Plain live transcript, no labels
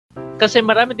Kasi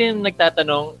marami din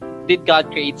nagtatanong, did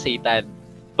God create Satan?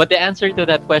 But the answer to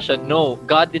that question, no,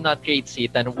 God did not create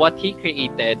Satan. What He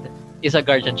created is a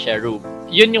guardian cherub.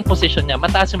 Yun yung position niya.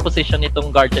 Mataas yung position nitong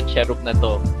guardian cherub na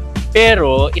to.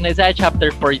 Pero, in Isaiah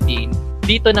chapter 14,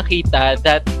 dito nakita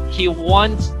that He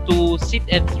wants to sit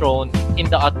enthroned in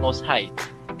the utmost height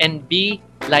and be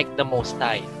like the Most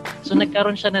High. So,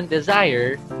 nagkaroon siya ng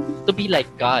desire to be like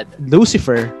God.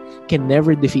 Lucifer can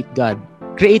never defeat God.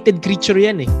 Created creature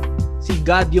yan eh. Si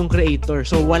God yung creator.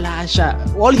 So wala siya.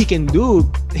 All he can do,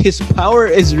 his power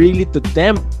is really to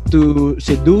tempt, to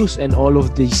seduce, and all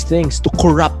of these things. To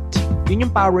corrupt. Yun yung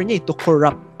power niya eh, to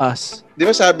corrupt us. Di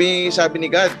ba sabi ni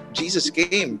God, Jesus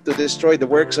came to destroy the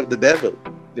works of the devil.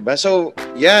 Di ba? So,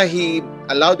 yeah, He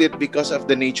allowed it because of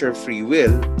the nature of free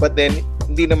will. But then,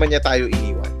 hindi naman niya tayo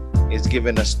iniwan. He's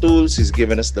given us tools. He's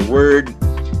given us the Word.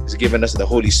 He's given us the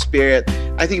Holy Spirit.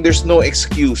 I think there's no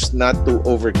excuse not to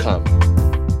overcome.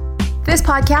 This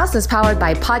podcast is powered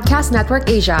by Podcast Network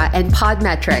Asia and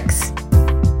Podmetrics.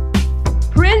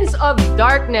 Prince of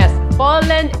Darkness,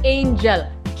 Fallen Angel,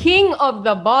 King of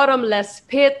the Bottomless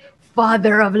Pit,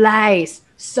 Father of Lies,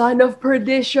 Son of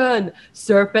Perdition,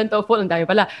 Serpent of Fall, ang dami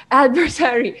pala,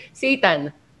 Adversary,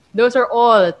 Satan. Those are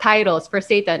all titles for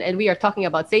Satan, and we are talking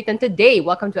about Satan today.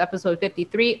 Welcome to episode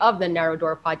 53 of the Narrow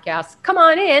Door Podcast. Come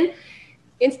on in.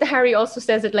 Insta Harry also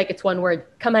says it like it's one word.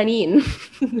 Come on in.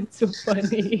 It's so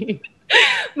funny.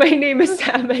 My name is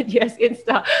Sam, and yes,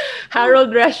 Insta. Harold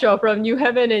Resho from New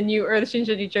Heaven and New Earth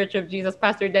Shinshani Church of Jesus.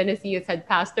 Pastor Dennis E. is head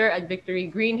pastor at Victory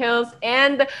Green Hills.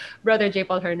 And Brother J.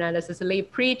 Paul Hernandez is a lay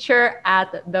preacher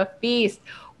at the Feast.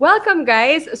 Welcome,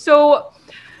 guys. So,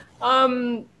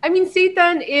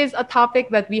 Satan is a topic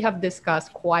that we have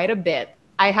discussed quite a bit.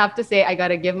 I have to say, I got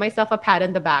to give myself a pat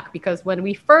on the back because when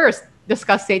we first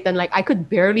discussed Satan, I could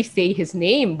barely say his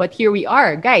name, but here we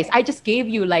are. Guys, I just gave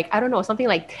you something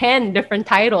like 10 different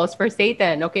titles for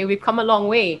Satan. Okay, we've come a long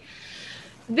way.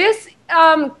 This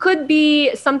could be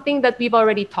something that we've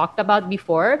already talked about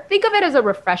before. Think of it as a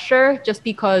refresher just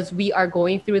because we are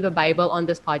going through the Bible on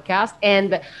this podcast.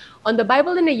 And on the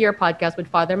Bible in a Year podcast with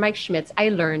Father Mike Schmitz, I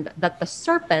learned that the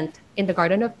serpent in the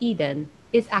Garden of Eden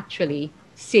is actually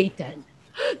Satan.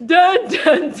 Dun,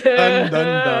 dun, dun. Dun, dun,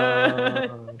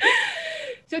 dun.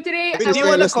 So today,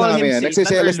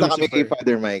 Nagsiselos na kami kay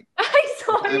Father Mike. Ay,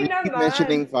 sorry naman. Keep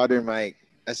mentioning Father Mike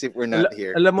as if we're not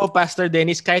here. Alam mo, Pastor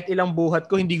Dennis, kahit ilang buhat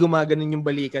ko, hindi gumaganon yung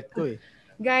balikat ko eh.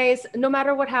 Guys, no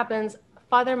matter what happens,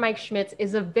 Father Mike Schmitz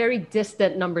is a very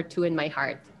distant number 2 in my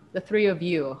heart. The three of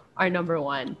you are number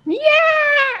 1. Yeah!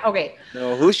 Okay.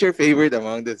 No, who's your favorite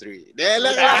among the three?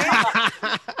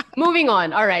 Moving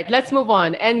on. All right, let's move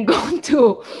on and go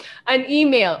to an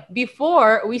email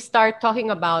before we start talking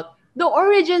about the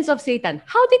origins of Satan.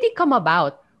 How did he come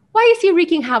about? Why is he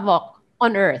wreaking havoc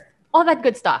on earth? All that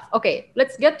good stuff. Okay,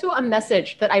 let's get to a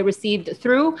message that I received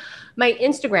through my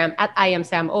Instagram at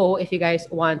IamSamO if you guys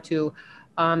want to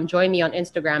join me on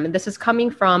Instagram. And this is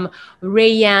coming from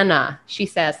Rayana. She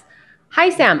says, "Hi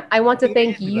Sam, I want to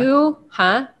thank you."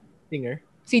 Singer.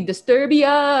 Si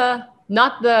Disturbia.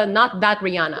 Not that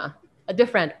Rihanna. A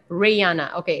different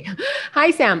Rayana. Okay.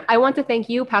 Hi Sam, I want to thank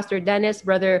you, Pastor Dennis,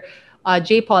 Brother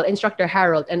J. Paul, Instructor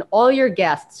Harold, and all your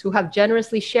guests who have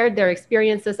generously shared their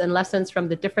experiences and lessons from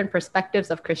the different perspectives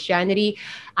of Christianity.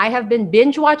 I have been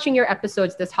binge watching your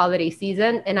episodes this holiday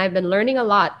season, and I've been learning a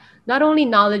lot, not only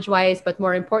knowledge-wise, but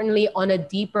more importantly, on a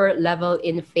deeper level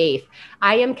in faith.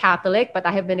 I am Catholic, but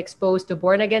I have been exposed to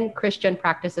born-again Christian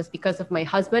practices because of my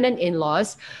husband and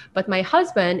in-laws. But my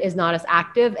husband is not as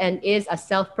active and is a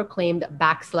self-proclaimed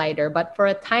backslider. But for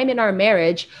a time in our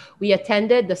marriage, we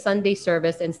attended the Sunday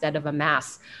service instead of a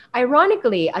mass.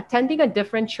 Ironically, attending a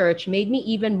different church made me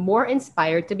even more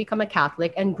inspired to become a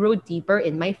Catholic and grow deeper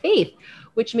in my faith,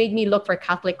 which made me look for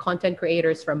Catholic content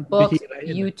creators from books,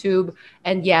 YouTube,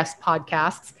 and yes,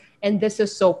 podcasts. And this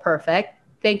is so perfect.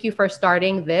 Thank you for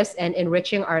starting this and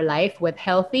enriching our life with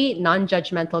healthy,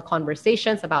 non-judgmental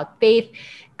conversations about faith.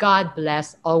 God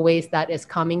bless always. That is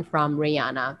coming from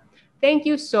Rihanna. Thank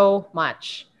you so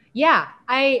much. Yeah,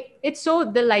 it's so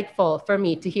delightful for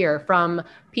me to hear from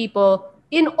people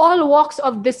in all walks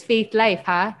of this faith life,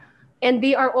 and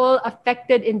they are all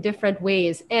affected in different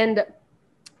ways. And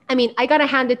I gotta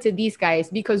hand it to these guys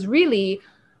because really,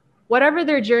 whatever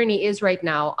their journey is right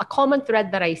now, a common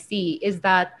thread that I see is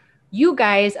that you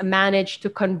guys manage to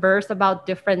converse about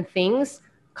different things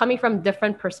coming from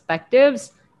different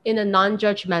perspectives in a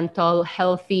non-judgmental,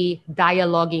 healthy,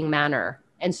 dialoguing manner.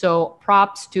 And so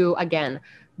props to, again,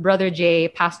 Brother J,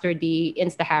 Pastor D,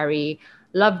 Insta Harry.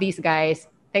 Love these guys.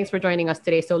 Thanks for joining us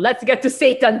today. So let's get to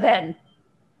Satan then.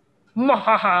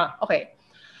 Okay.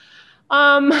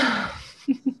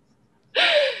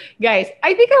 Guys,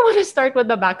 I think I want to start with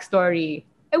the backstory,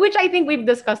 which I think we've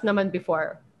discussed naman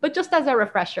before. But just as a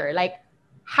refresher, like,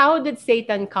 how did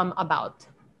Satan come about?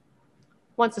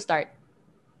 Who wants to start?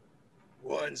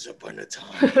 Once upon a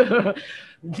time.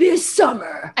 This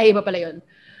summer. Ay, iba pala yun.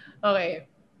 Okay.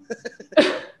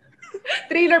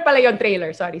 Trailer pala yun,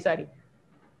 trailer. Sorry.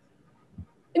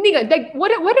 Hindi nga, like, what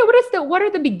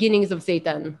are the beginnings of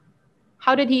Satan?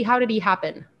 How did he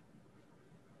happen?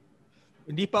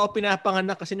 Hindi pa ako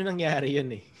pinapanganak kasi nung nangyari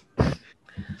yun eh.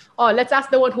 Oh, let's ask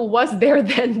the one who was there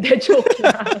then. The joke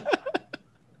lang.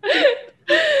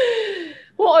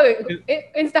 Well,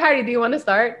 Insta-Harry, do you want to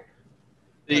start?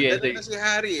 Sige. Na si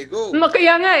Harry, go.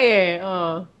 Kaya nga eh.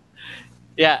 Oh.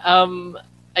 Yeah,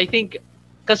 I think,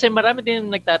 kasi marami din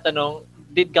nagtatanong,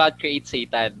 did God create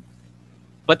Satan?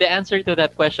 But the answer to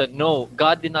that question, no,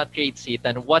 God did not create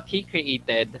Satan. What He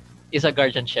created is a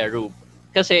guardian cherub.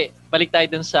 Kasi, balik tayo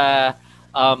dun sa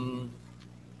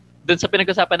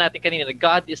pinag-usapan natin kanina,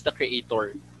 God is the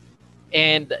creator.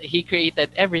 And He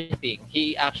created everything.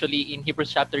 He actually, in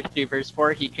Hebrews chapter 3, verse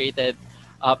 4, He created,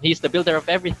 He's the builder of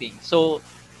everything. So,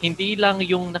 hindi lang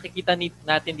yung nakikita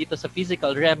natin dito sa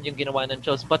physical realm yung ginawa ng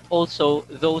Diyos, but also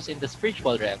those in the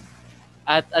spiritual realm.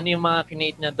 At ano yung mga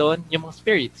kinate niya doon? Yung mga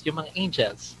spirits, yung mga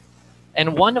angels.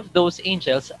 And one of those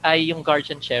angels ay yung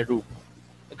guardian cherub.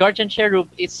 A guardian cherub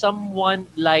is someone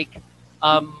like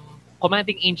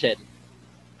commanding angel.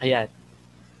 Ayan.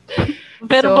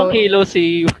 Pero bang halo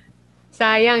si...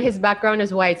 Sayang, his background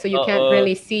is white, so you can't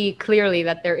really see clearly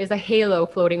that there is a halo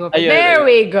floating over. Ayun. There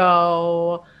we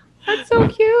go! That's so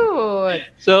cute!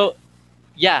 So,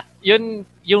 yeah, yun,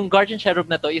 yung guardian cherub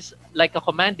na to is like a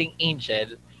commanding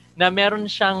angel na meron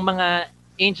siyang mga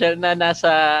angel na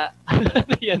nasa...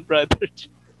 Ano yan, brother?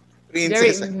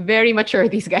 Princess. Very mature,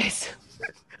 these guys.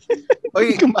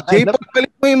 Oy, Jay,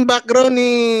 pagpalit mo yung background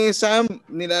ni Sam,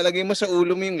 nilalagay mo sa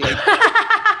ulo mo yung light.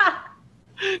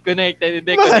 Connected,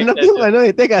 hindi Mahanap connected. yung ano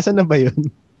eh. Teka, saan na ba yun?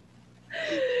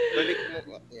 Balik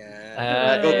mo.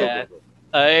 Yan. Go. Go.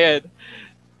 Ayun.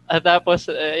 At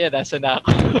tapos, ayan, nasa na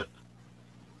ako.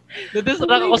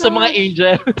 Nadistract ako sa mga gosh.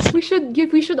 angels.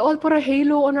 We should all put a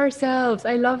halo on ourselves.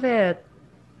 I love it.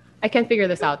 I can't figure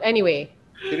this out. Anyway.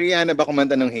 Si Rihanna ba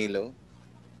kumanta ng Halo?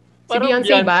 Si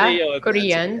Beyonce ba? yun.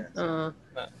 Korean?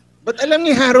 But alam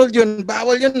ni Harold yun,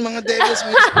 bawal yun, mga devils.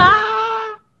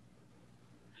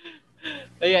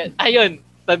 Ayun,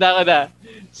 tanda ko na.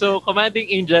 So, commanding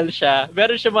angel siya.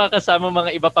 Meron siya mga kasama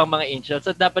mga iba pang mga angels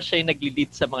at dapat siya yung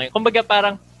nagli-lead sa mga yun. Kumbaga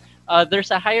parang there's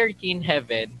a hierarchy in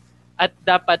heaven at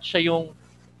dapat siya yung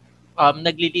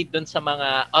nagli-lead dun sa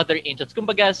mga other angels.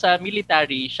 Kumbaga sa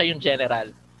military, siya yung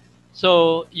general.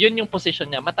 So, yun yung position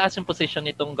niya. Mataas yung position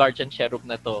nitong guardian cherub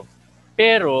na to.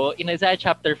 Pero, in Isaiah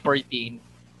chapter 14,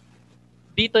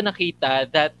 dito nakita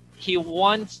that he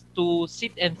wants to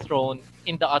sit enthroned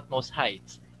in the utmost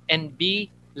heights and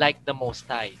be like the Most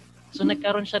High. So,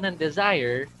 nagkaroon siya ng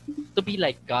desire to be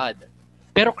like God.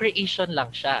 Pero creation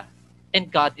lang siya. And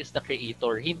God is the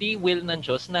creator. Hindi will ng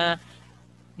Diyos na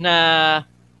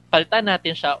palitan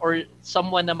natin siya or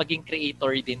someone na maging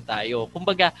creator din tayo.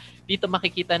 Kumbaga, dito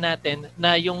makikita natin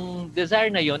na yung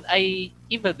desire na yun ay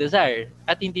evil desire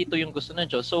at hindi ito yung gusto ng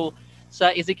Diyos. So,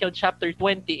 sa Ezekiel chapter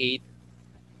 28,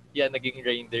 yan, naging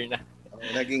reindeer na.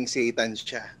 Naging Satan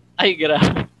siya. Ay,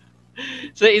 grabe.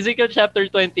 Sa Ezekiel chapter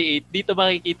 28, dito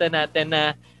makikita natin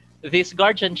na this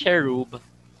guardian cherub,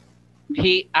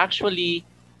 he actually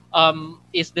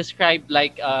is described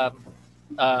like a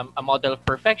model of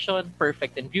perfection,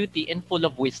 perfect in beauty, and full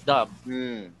of wisdom.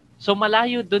 So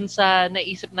malayo dun sa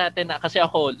naisip natin na, kasi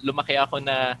lumaki ako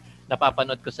na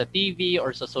napapanood ko sa TV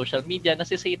or sa social media na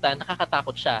si Satan,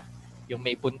 nakakatakot siya. Yung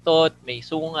may buntot, may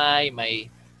sungay,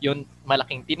 may yung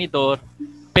malaking tinidor.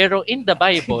 Pero in the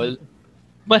Bible,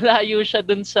 malayo siya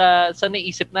dun sa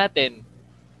naisip natin.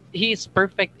 He is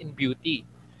perfect in beauty.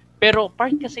 Pero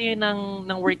part kasi ng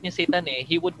work ni Satan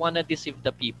he would wanna deceive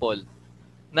the people.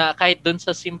 Na kahit dun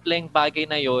sa simpleng bagay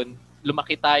na yon,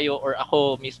 lumaki tayo or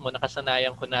ako mismo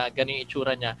nakasanayan ko na ganun yung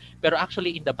itsura niya. Pero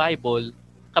actually in the Bible,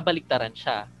 kabaliktaran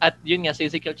siya. At yun nga, sa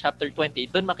Ezekiel chapter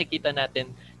 20, doon makikita natin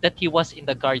that he was in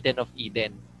the Garden of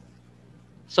Eden.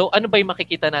 So ano ba yung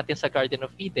makikita natin sa Garden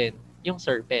of Eden? Yung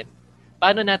serpent.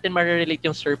 Paano natin ma-relate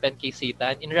yung serpent kay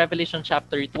Satan? In Revelation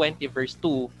chapter 20 verse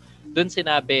 2, doon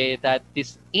sinabi that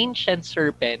this ancient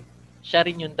serpent, siya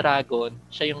rin yung dragon,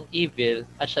 siya yung evil,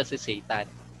 at siya si Satan.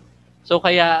 So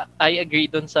kaya I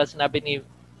agree doon sa sinabi ni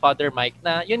Father Mike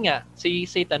na yun nga, si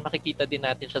Satan makikita din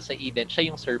natin siya sa Eden, siya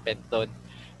yung serpent doon.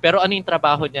 Pero ano yung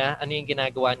trabaho niya? Ano yung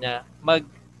ginagawa niya?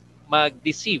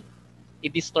 Mag-deceive.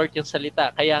 I-distort yung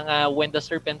salita. Kaya nga when the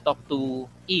serpent talked to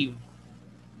Eve,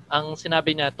 ang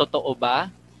sinabi niya, totoo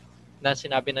ba na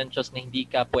sinabi ng Diyos na hindi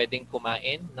ka pwedeng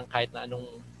kumain ng kahit na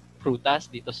anong prutas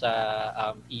dito sa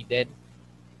Eden.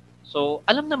 So,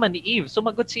 alam naman ni Eve.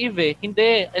 Sumagot si Eve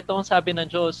hindi, ito ang sabi ng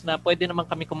Diyos na pwede naman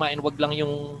kami kumain, wag lang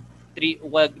yung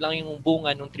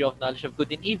bunga ng tree of knowledge of good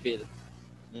and evil.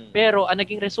 Pero ang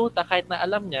naging resulta, kahit na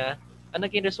alam niya, ang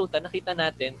naging resulta, nakita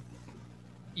natin,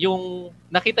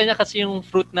 nakita niya kasi yung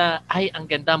fruit na, ay, ang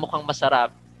ganda, mukhang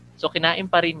masarap. So, kinain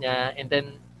pa rin niya, and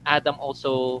then Adam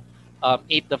also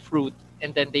ate the fruit,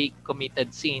 and then they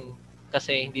committed sin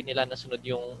kasi hindi nila nasunod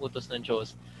yung utos ng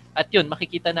Diyos. At yun,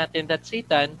 makikita natin that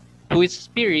Satan, who is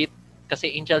spirit,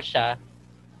 kasi angel siya,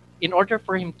 in order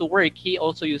for him to work, he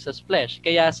also uses flesh.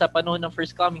 Kaya sa panahon ng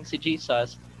first coming si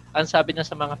Jesus, ang sabi niya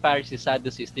sa mga Pharisees,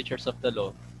 Sadducees, teachers of the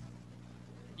law,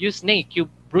 you snake, you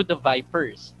brood of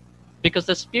vipers. Because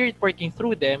the spirit working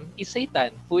through them is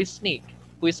Satan, who is snake,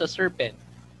 who is a serpent.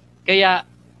 Kaya,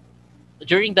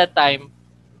 during that time,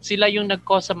 sila yung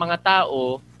nag-cause sa mga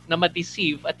tao na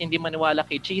ma-deceive at hindi maniwala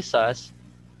kay Jesus,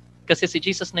 kasi si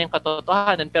Jesus na yung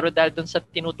katotohanan, pero dahil dun sa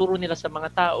tinuturo nila sa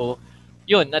mga tao,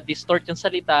 yun, na-distort yung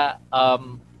salita,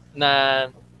 na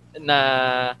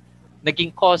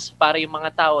naging cause para yung mga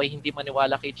tao ay hindi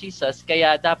maniwala kay Jesus.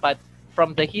 Kaya dapat,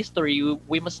 from the history,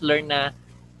 we must learn na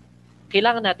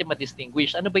kailangan natin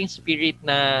ma-distinguish. Ano ba yung spirit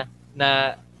na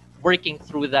working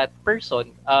through that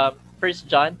person? 1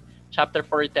 John chapter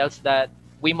 4 tells that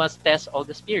we must test all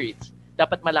the spirits.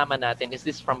 Dapat malaman natin, is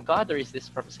this from God or is this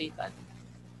from Satan?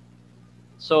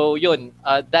 So yun,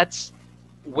 that's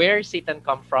where Satan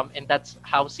come from, and that's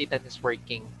how Satan is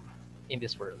working in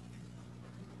this world.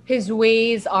 His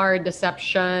ways are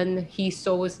deception. He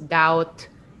sows doubt.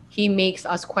 He makes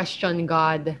us question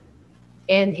God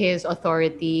and His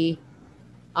authority.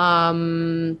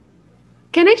 Can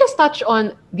I just touch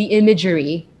on the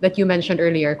imagery that you mentioned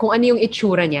earlier? Kung ano yung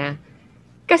itsura niya.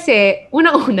 Kasi,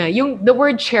 una-una, the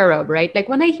word cherub, right? Like,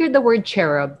 when I hear the word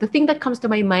cherub, the thing that comes to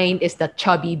my mind is the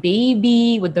chubby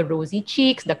baby with the rosy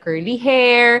cheeks, the curly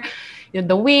hair,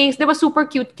 the wings. They were super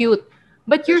cute.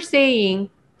 But you're saying,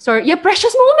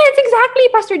 precious moments, exactly,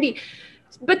 Pastor D.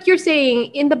 But you're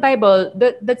saying in the Bible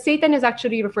that Satan is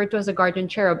actually referred to as a guardian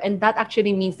cherub, and that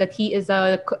actually means that he is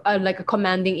like a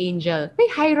commanding angel. May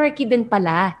hierarchy din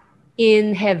pala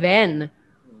in heaven.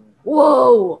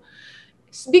 Whoa!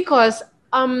 Because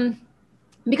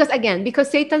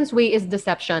Satan's way is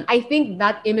deception. I think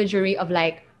that imagery of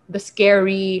like the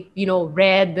scary,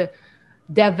 red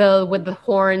devil with the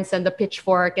horns and the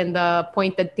pitchfork and the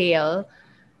pointed tail,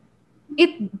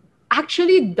 it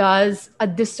actually does a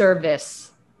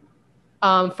disservice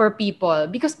for people,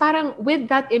 because parang with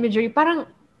that imagery, parang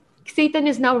Satan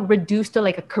is now reduced to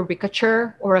like a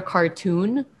caricature or a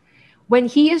cartoon, when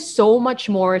he is so much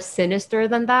more sinister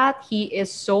than that. He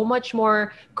is so much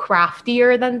more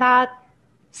craftier than that,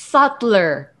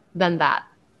 subtler than that.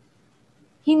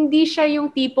 Hindi siya yung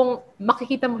tipong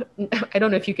makikita mo, I don't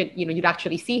know if you could, you'd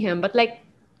actually see him, but like,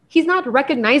 he's not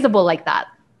recognizable like that.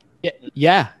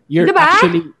 Yeah, you're diba?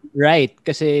 Actually right.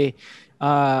 Kasi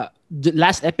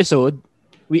last episode,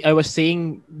 I was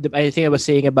saying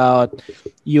about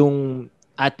yung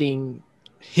ating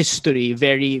history,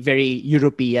 very, very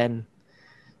European.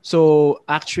 So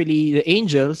actually, the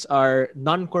angels are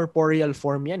non-corporeal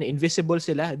form yan. Invisible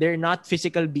sila. They're not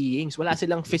physical beings. Wala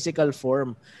silang physical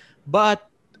form. But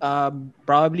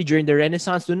probably during the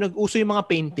Renaissance, doon nag-uso yung mga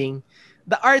painting,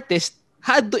 the artist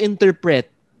had to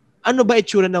interpret ano ba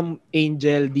itsura ng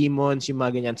angel, demons, yung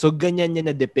mga ganyan. So, ganyan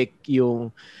niya na-depict yung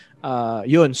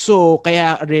yun. So,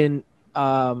 kaya rin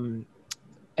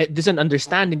this is an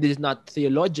understanding, this is not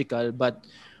theological, but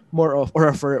more of, or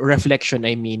for reflection,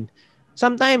 I mean.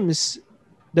 Sometimes,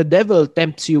 the devil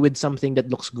tempts you with something that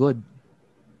looks good.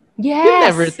 Yes.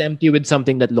 He'll never tempt you with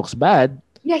something that looks bad.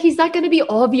 Yeah, he's not going to be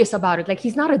obvious about it. Like,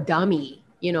 he's not a dummy,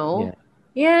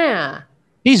 Yeah.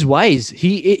 He's wise.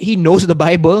 He knows the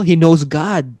Bible. He knows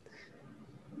God.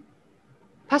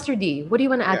 Pastor D, what do you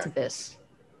want to add to this?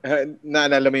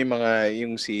 Naalala mo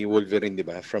yung si Wolverine, di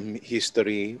ba? From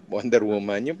history, Wonder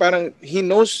Woman. Yung parang, he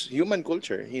knows human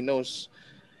culture. He knows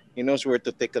where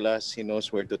to tickle us. He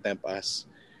knows where to tempt us.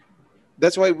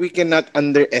 That's why we cannot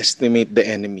underestimate the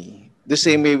enemy. The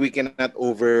same way we cannot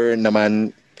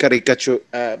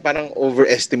parang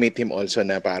overestimate him also,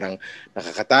 na parang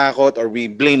nakakatakot, or we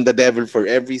blame the devil for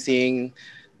everything.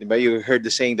 Diba? You heard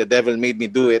the saying, the devil made me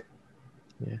do it.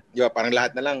 Yeah. Diba? Parang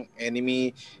lahat na lang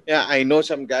enemy. Yeah, I know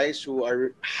some guys who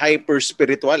are hyper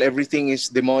spiritual. Everything is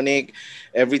demonic.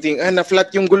 Everything,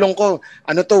 na-flat yung gulong ko.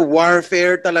 Ano to?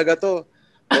 Warfare talaga to.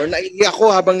 Or naiiyak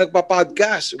ako habang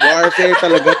nagpa-podcast. Warfare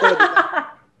talaga to. Diba?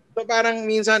 So parang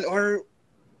minsan, or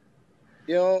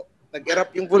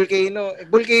nag-erupt yung volcano.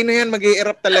 Volcano yan,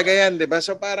 mag-i-erupt talaga yan, di ba?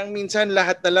 So parang minsan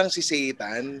lahat na lang si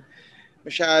Satan,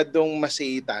 masyadong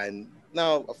masatan.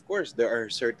 Now, of course, there are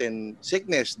certain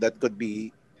sickness that could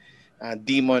be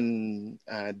demon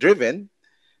driven,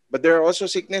 but there are also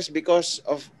sickness because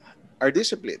of our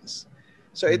disciplines.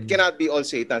 So it cannot be all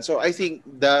Satan. So I think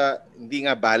hindi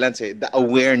nga balance the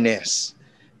awareness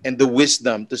and the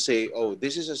wisdom to say, oh,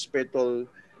 this is a spiritual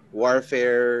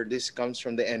warfare. This comes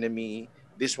from the enemy.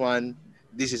 This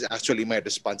is actually my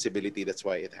responsibility. That's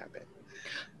why it happened.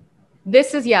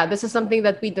 This is something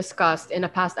that we discussed in a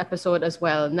past episode as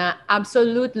well. Na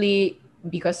absolutely,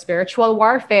 because spiritual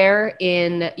warfare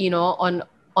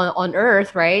on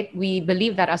earth, right? We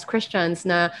believe that as Christians,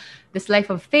 na this life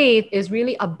of faith is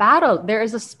really a battle. There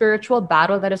is a spiritual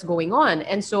battle that is going on.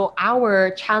 And so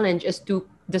our challenge is to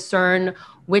discern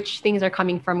which things are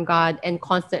coming from God and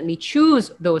constantly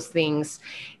choose those things.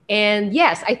 And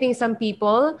yes, I think some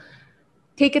people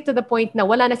take it to the point na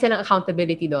wala na silang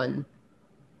accountability doon.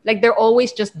 Like they're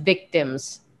always just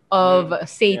victims of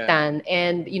Satan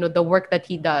and the work that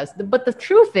he does. But the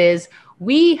truth is,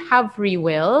 we have free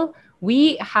will.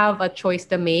 We have a choice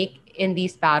to make in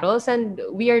these battles, and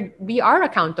we are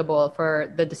accountable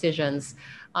for the decisions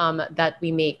that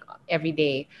we make every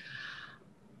day.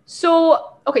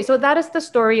 So, okay, so that is the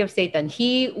story of Satan.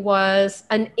 He was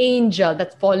an angel,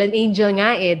 that fallen angel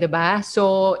nga diba?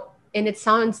 So, and it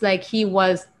sounds like he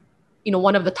was,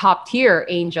 one of the top tier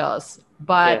angels,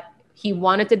 but he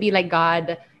wanted to be like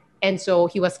God, and so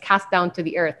he was cast down to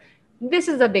the earth. This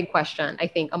is a big question, I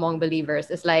think, among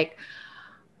believers. It's like,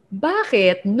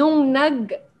 bakit nung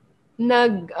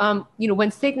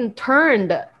when Satan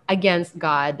turned against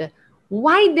God,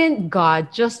 why didn't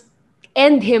God just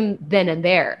end him then and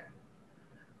there?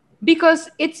 Because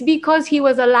he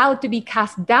was allowed to be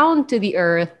cast down to the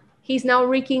earth. He's now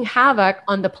wreaking havoc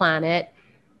on the planet.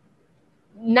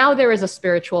 Now there is a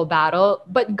spiritual battle,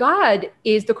 but God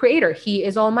is the creator. He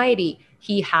is almighty.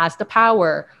 He has the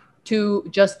power to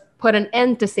just put an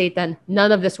end to Satan.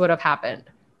 None of this would have happened.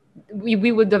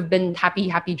 We would have been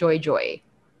happy, joy.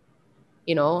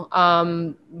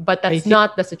 But that's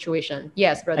not the situation.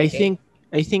 Yes, brother. I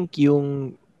think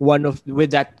yung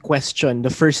with that question, the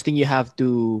first thing you have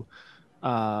to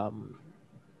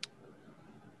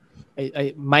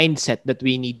mindset that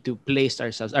we need to place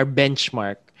ourselves, our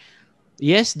benchmark.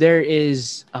 Yes, there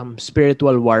is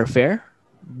spiritual warfare,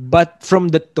 but from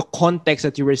the context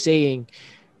that you were saying,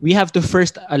 we have to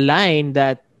first align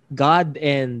that God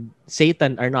and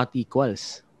Satan are not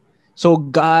equals.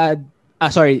 So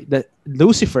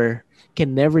Lucifer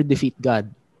can never defeat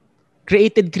God.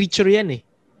 Created creature yan eh.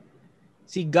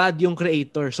 Si God yung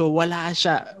creator. So wala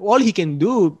siya. All he can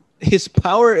do, his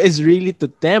power is really to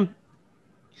tempt.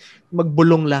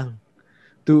 Magbulong lang.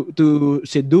 To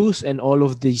seduce and all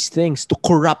of these things. To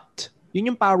corrupt. Yun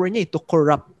yung power niya to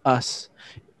corrupt us.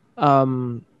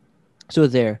 So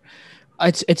there.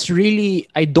 It's really,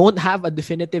 I don't have a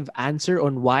definitive answer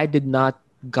on why did not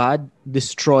God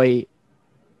destroy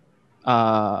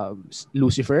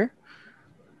Lucifer.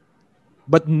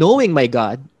 But knowing my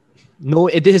God,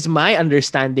 it is my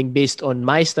understanding based on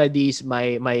my studies,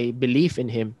 my belief in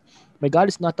him. My God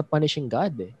is not a punishing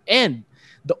God. And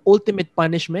the ultimate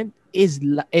punishment is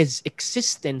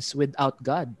existence without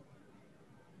God.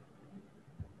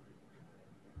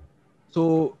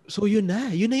 So yun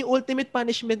na yung ultimate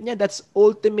punishment niya. That's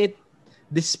ultimate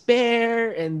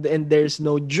despair and there's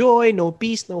no joy, no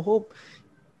peace, no hope.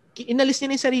 Inalis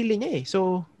niya yung sarili niya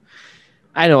So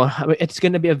I know it's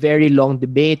gonna be a very long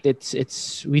debate.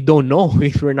 It's we don't know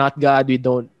if we're not God.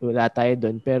 Wala tayo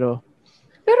dun. Pero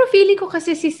feeling ko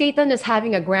kasi si Satan is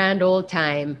having a grand old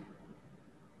time,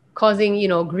 causing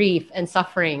grief and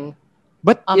suffering.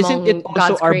 But isn't it also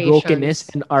God's our creations. brokenness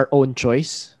and our own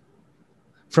choice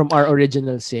from our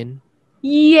original sin?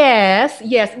 Yes.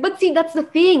 But see, that's the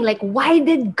thing. Like, why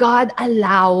did God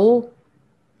allow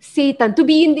Satan to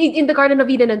be in the Garden of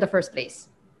Eden in the first place?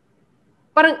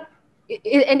 Parang,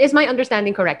 and is my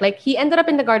understanding correct? Like, he ended up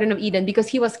in the Garden of Eden because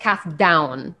he was cast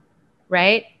down,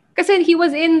 right? Kasi he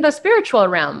was in the spiritual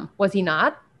realm, was he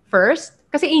not? First?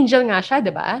 Kasi angel nga siya, di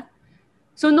ba?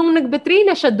 So, nung nag-betray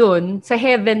na siya dun, sa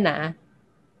heaven na,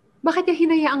 bakit niya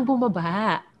hinayaang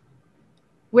bumaba?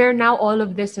 Where now all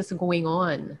of this is going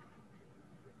on.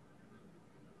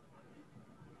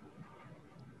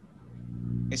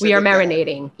 We are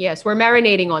marinating. Yes, we're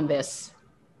marinating on this.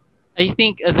 I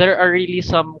think there are really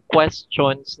some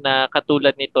questions na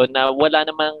katulad nito na wala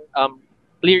namang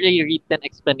clearly written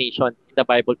explanation in the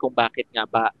Bible kung bakit nga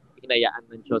ba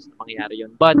hinayaan ng Diyos na mangyari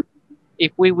yun. But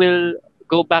if we will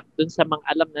go back dun sa mga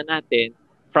alam na natin,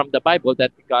 from the Bible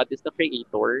that God is the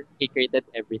creator. He created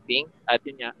everything. At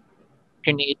yun nga,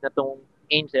 create na tong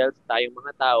angels, tayong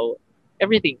mga tao,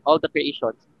 everything, all the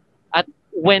creations. At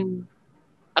when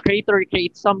a creator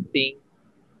creates something,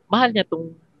 mahal niya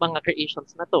tong mga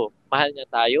creations na to. Mahal niya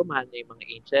tayo, mahal niya yung mga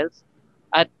angels.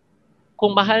 At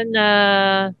kung mahal niya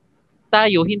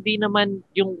tayo, hindi naman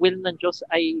yung will ng Diyos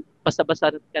ay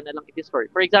basta-basta ka na lang i-destroy.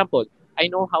 For example,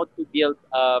 I know how to build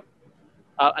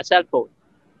a cellphone.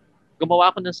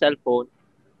 Gumawa ako ng cellphone,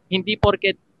 hindi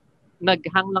porket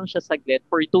naghang lang siya saglit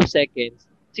for 2 seconds,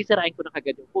 sisirain ko na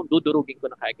kagad yung phone, dudurugin ko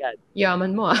na kagad.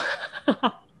 Yaman mo ah.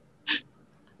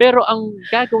 Pero ang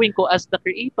gagawin ko as the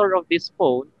creator of this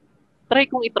phone, try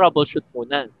kong i-troubleshoot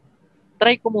muna.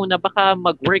 Try ko muna, baka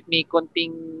mag-work, may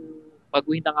konting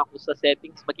baguhin lang ako sa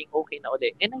settings, maging okay na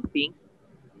ulit. And I think,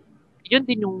 yun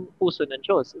din yung puso ng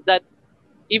Diyos. That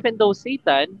even though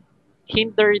Satan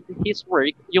hindered his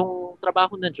work, yung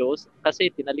trabaho ng Diyos,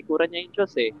 kasi tinalikuran niya yung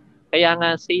Diyos eh. Kaya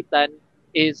nga Satan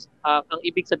is, ang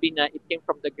ibig sabihin na, it came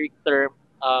from the Greek term,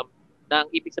 na ang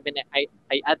ibig sabihin na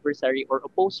ay adversary or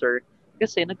opposer,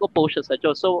 kasi nag-oppose siya sa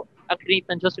Diyos. So, ang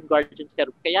create ng Diyos yung guardian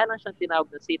cherub. Kaya lang siyang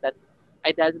tinawag na Satan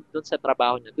ay dahil dun sa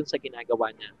trabaho niya, dun sa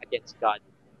ginagawa niya against God.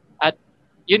 At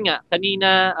yun nga,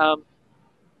 kanina,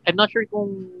 I'm not sure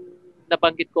kung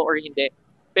nabanggit ko or hindi,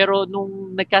 pero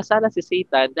nung nagkasala si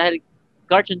Satan, dahil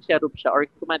guardian cherub siya or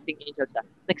commanding angel siya,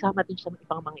 nagsama din siya ng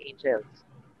ibang mga angels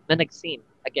na nag-sin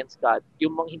against God.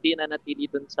 Yung mga hindi na natili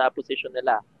dun sa position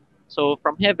nila. So,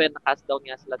 from heaven, nakast down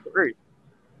nga sila to earth.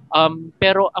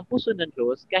 Pero ang puso ng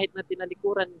Diyos, kahit na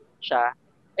tinalikuran siya,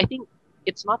 I think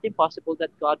it's not impossible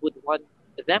that God would want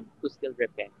them to still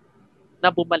repent, na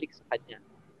bumalik sa Kanya.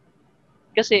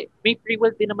 Kasi may free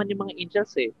will din naman yung mga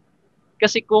angels eh.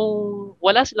 Kasi kung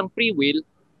wala silang free will,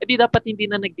 edi dapat hindi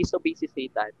na nag-disobey si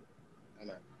Satan.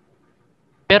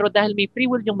 Pero dahil may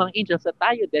free will yung mga angels at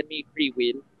tayo din may free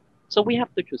will, so we have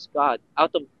to choose God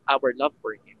out of our love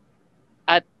for Him.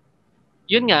 At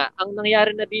yun nga, ang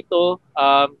nangyari na dito,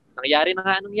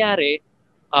 nangyari,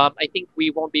 I think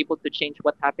we won't be able to change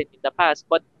what happened in the past,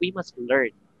 but we must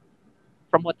learn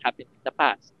from what happened in the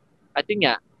past. At yun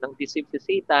nga, nang deceive si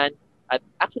Satan, at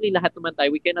actually lahat naman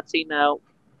tayo, we cannot say now,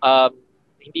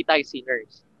 hindi tayo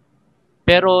sinners.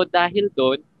 Pero dahil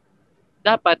doon,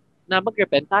 dapat na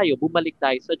mag-repent tayo, bumalik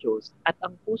tayo sa Diyos. At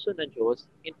ang puso ng Diyos,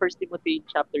 in 1 Timothy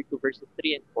chapter 2, verses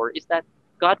 3 and 4, is that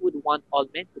God would want all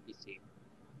men to be saved.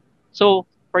 So,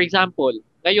 for example,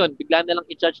 ngayon, bigla na lang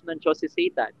i-judge ng Diyos si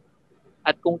Satan.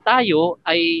 At kung tayo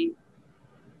ay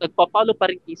nagpa-follow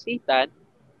pa rin kay Satan,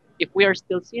 if we are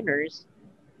still sinners,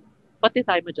 pati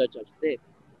tayo ma-judge din.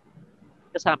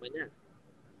 Kasama niya.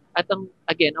 At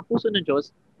again, ang puso ng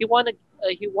Diyos, He wants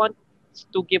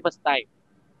to give us time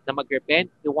na mag-repent.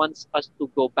 He wants us to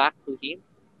go back to Him,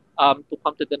 to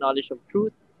come to the knowledge of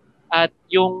truth. At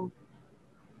yung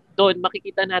doon,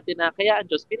 makikita natin na kaya ang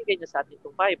Diyos, binigay niya sa atin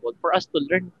itong Bible for us to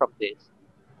learn from this,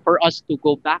 for us to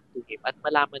go back to Him at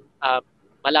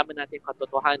malaman natin yung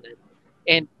katotohanan.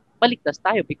 And maligtas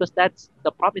tayo because that's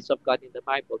the promise of God in the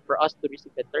Bible for us to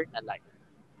receive eternal life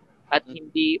at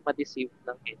hindi ma-deceive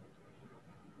ng enemy.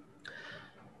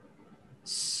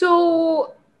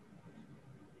 So,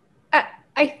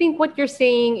 I think what you're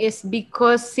saying is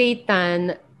because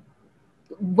Satan,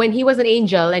 when he was an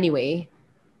angel anyway,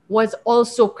 was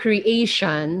also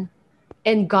creation,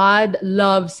 and God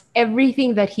loves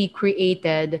everything that He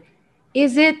created,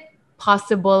 is it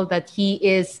possible that He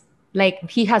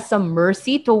has some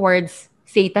mercy towards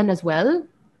Satan as well?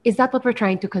 Is that what we're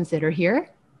trying to consider here?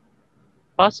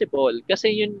 Possible. Kasi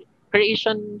yung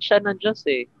creation siya ng Diyos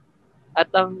eh.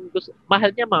 At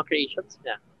mahal niya mga creations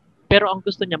niya. Pero ang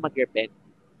gusto niya mag-repent.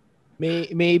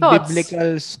 May Thoughts?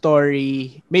 biblical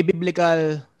story, may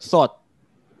biblical thought,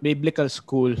 biblical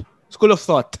school of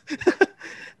thought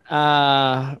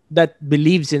that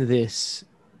believes in this,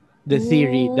 the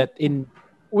theory that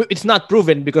it's not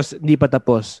proven because hindi pa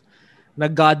tapos, na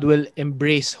God will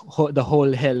embrace the whole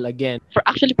hell again.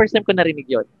 Actually, first time ko narinig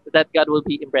yun, that God will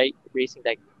be embracing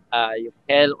like yung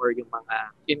hell or yung mga,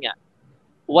 yun nga.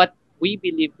 What we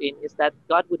believe in is that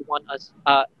God would want us,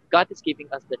 God is giving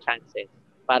us the chances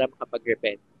para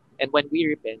makapag-repent. And when we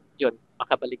repent, yun,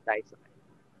 makabalik tayo sa Kanya.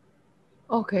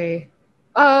 Okay.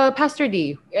 Pastor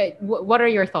D, what are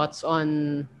your thoughts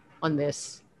on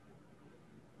this?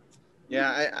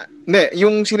 Yeah,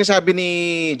 yung sinasabi ni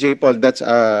J. Paul, that's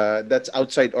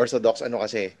outside orthodox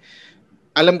kasi.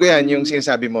 Alam ko yan, yung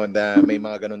sinasabi mo na may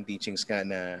mga ganun teachings ka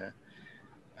na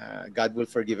God will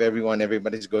forgive everyone,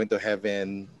 everybody's going to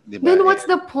heaven. Diba? Then what's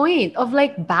the point of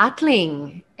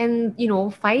battling and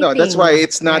fighting? No, that's why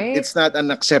it's not right?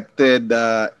 an accepted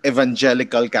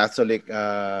evangelical Catholic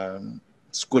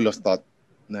school of thought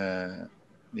na,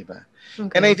 di ba?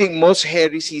 Okay. And I think most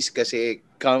heresies kasi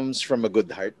comes from a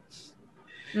good heart.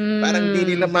 Parang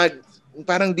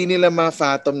di nila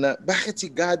ma-fathom na bakit si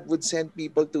God would send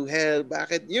people to hell?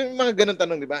 Bakit? Yung mga ganun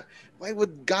tanong, di ba? Why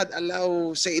would God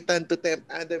allow Satan to tempt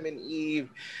Adam and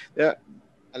Eve? Yeah.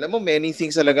 Alam mo, many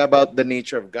things talaga about the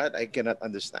nature of God I cannot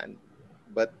understand.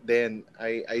 But then,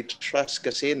 I trust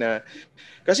kasi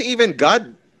even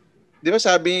God, di ba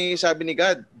sabi ni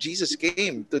God, Jesus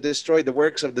came to destroy the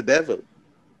works of the devil.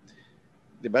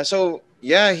 Di ba? So,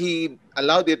 yeah, He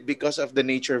allowed it because of the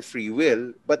nature of free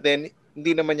will, but then,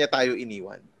 hindi naman niya tayo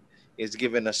iniwan. He's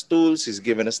given us tools, He's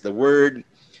given us the Word,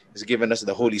 He's given us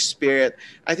the Holy Spirit.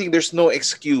 I think there's no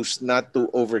excuse not to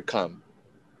overcome.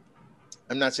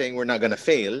 I'm not saying we're not gonna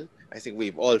fail. I think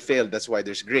we've all failed. That's why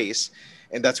there's grace.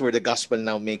 And that's where the gospel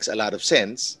now makes a lot of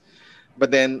sense.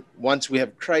 But then, once we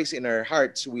have Christ in our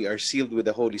hearts, we are sealed with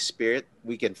the Holy Spirit.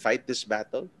 We can fight this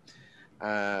battle.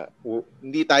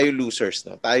 Hindi tayo losers,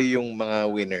 no? Tayo yung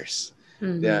mga winners.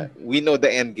 Yeah, we know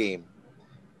the end game.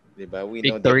 Diba? We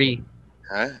Victory.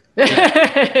 know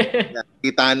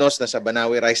Si Thanos na sa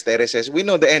Banawe Rice Terraces. We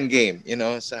know the end game, you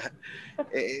know.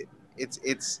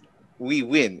 It's we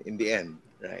win in the end,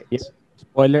 right? Yeah.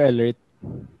 Spoiler alert.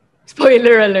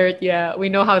 Spoiler alert. Yeah, we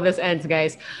know how this ends,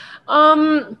 guys.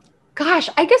 Gosh,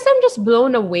 I guess I'm just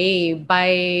blown away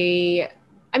by.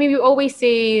 I mean, we always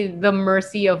say the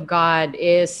mercy of God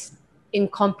is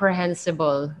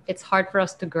incomprehensible. It's hard for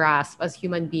us to grasp as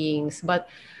human beings, but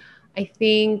I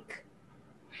think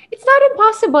it's not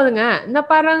impossible nga na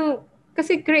parang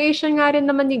kasi creation nga rin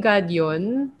naman ni God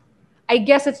yun. I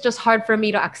guess it's just hard for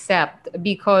me to accept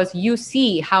because you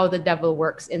see how the devil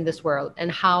works in this world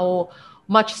and how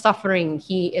much suffering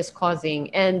he is causing.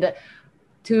 And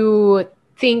to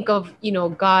think of,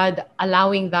 God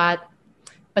allowing that,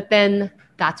 but then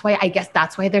that's why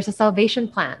there's a salvation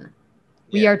plan.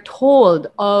 We are told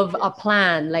of a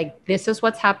plan, like this is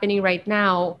what's happening right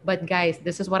now, but guys,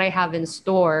 this is what I have in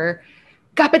store.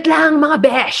 Kapit lang mga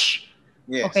besh!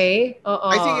 Yes. Okay?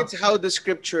 I think it's how the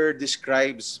scripture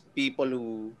describes people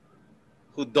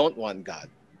who don't want God.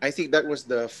 I think that was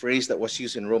the phrase that was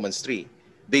used in Romans 3.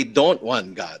 They don't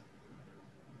want God.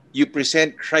 You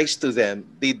present Christ to them,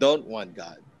 they don't want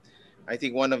God. I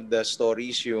think one of the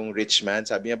stories, yung rich man,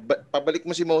 sabi niya, pabalik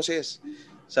mo si Moses.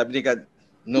 Sabi ni God,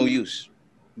 no use.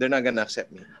 They're not gonna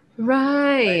accept me.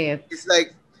 Right. It's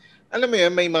like, alam mo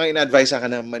yan, may mga in-advise ka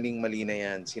na maling-mali na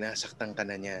yan, sinasaktan ka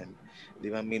na yan, di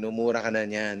ba, minumura ka na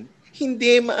yan,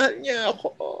 hindi, mahal niya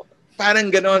ako. Parang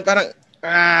ganon, parang,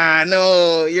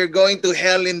 no, you're going to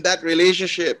hell in that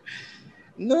relationship.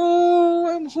 No,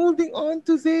 I'm holding on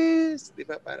to this. Di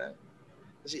ba, parang,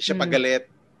 kasi siya pagalit,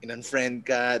 in-unfriend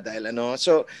ka, dahil ano.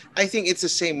 So, I think it's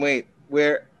the same way,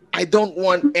 where I don't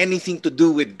want anything to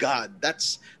do with God.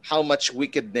 That's how much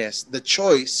wickedness, the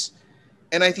choice.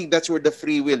 And I think that's where the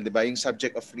free will, di ba? Yung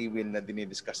subject of free will na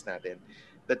dinidiscuss natin.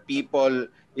 That people,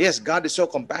 yes, God is so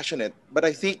compassionate. But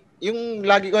I think, yung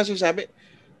lagi ko sinasabi,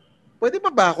 pwede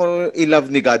ba ako i-love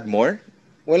ni God more?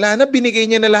 Wala na, binigay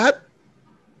niya na lahat.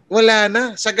 Wala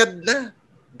na, sagad na.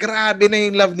 Grabe na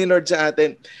yung love ni Lord sa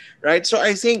atin. Right? So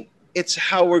I think it's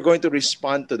how we're going to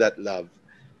respond to that love.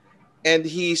 And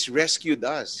He's rescued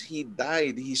us. He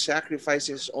died. He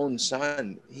sacrificed His own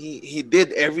Son. He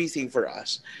did everything for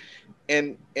us.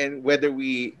 And whether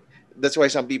we, that's why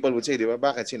some people would say, di ba,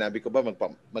 bakit sinabi ko ba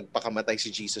magpakamatay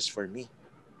si Jesus for me?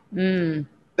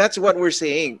 That's what we're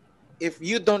saying. If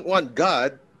you don't want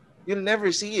God, you'll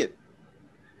never see it.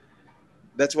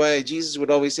 That's why Jesus would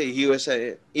always say, he who has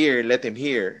an ear, let him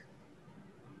hear.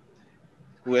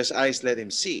 Who has eyes, let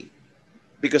him see.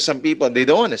 Because some people, they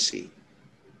don't want to see.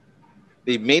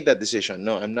 They made that decision.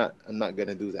 No, I'm not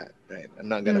going to do that. Right? I'm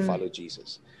not going to follow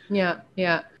Jesus. Yeah.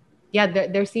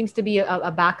 There seems to be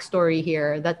a backstory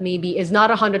here that maybe is not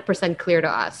 100% clear to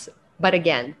us. But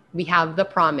again, we have the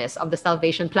promise of the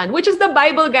salvation plan, which is the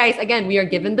Bible, guys. Again, we are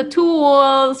given the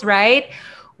tools, right?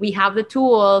 We have the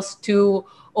tools to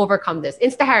overcome this.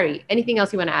 Insta Harry, anything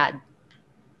else you want to add?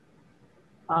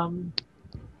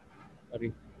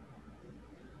 Sorry.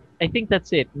 I think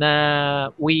that's it. Na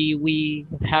we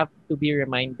have to be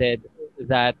reminded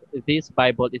that this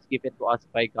Bible is given to us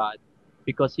by God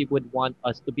because He would want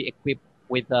us to be equipped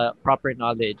with the proper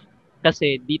knowledge.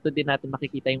 Kasi dito din natin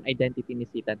makikita yung identity ni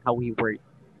Satan, how he works,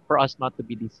 for us not to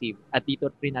be deceived. At dito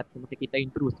rin natin makikita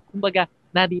yung truth. Kumbaga,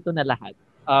 nadito na lahat.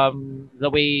 The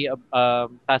way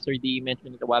Pastor D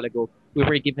mentioned it a while ago, we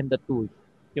were given the tools,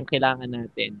 yung kailangan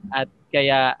natin. At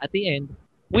kaya, at the end,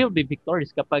 we'll be victorious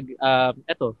kapag,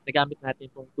 nagamit natin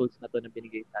itong tools na to na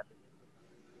binigay sa atin.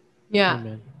 Yeah.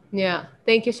 Amen. Yeah.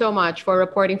 Thank you so much for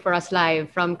reporting for us live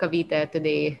from Cavite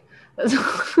today.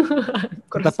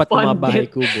 Tapat ng mga bahay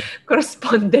kubo.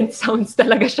 Correspondent sounds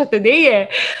talaga siya today eh.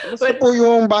 Kamusta po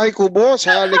yung bahay kubo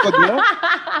sa likod mo?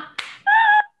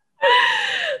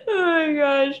 Oh my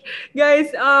gosh. Guys,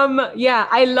 yeah,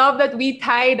 I love that we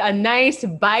tied a nice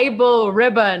Bible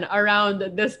ribbon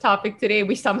around this topic today.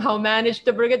 We somehow managed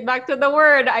to bring it back to the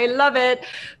word. I love it.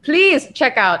 Please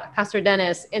check out Pastor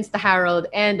Dennis, Insta Harold,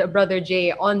 and Brother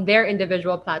Jay on their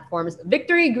individual platforms.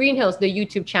 Victory Green Hills, the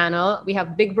YouTube channel. We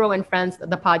have Big Bro and Friends,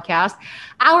 the podcast.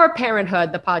 Our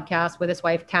Parenthood, the podcast with his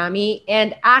wife Tammy.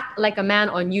 And Act Like a Man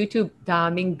on YouTube.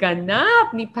 Daming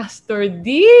ganap ni Pastor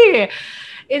D.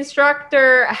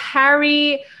 Instructor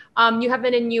Harry, You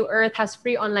Heaven and New Earth has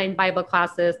free online Bible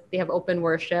classes. They have open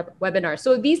worship webinars.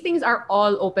 So these things are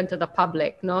all open to the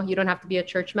public. No, you don't have to be a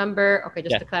church member. Okay,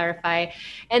 just to clarify.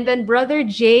 And then Brother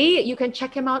Jay, you can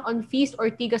check him out on Feast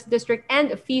Ortigas District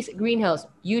and Feast Green Hills,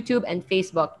 YouTube and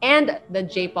Facebook, and the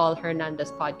J. Paul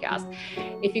Hernandez podcast.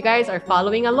 If you guys are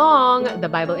following along the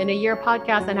Bible in a Year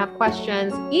podcast and have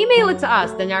questions, email it to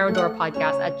us, the Narrow Door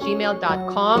Podcast at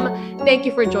gmail.com. Thank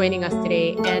you for joining us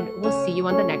today, and we'll see you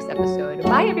on the next episode.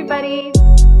 Bye, everybody.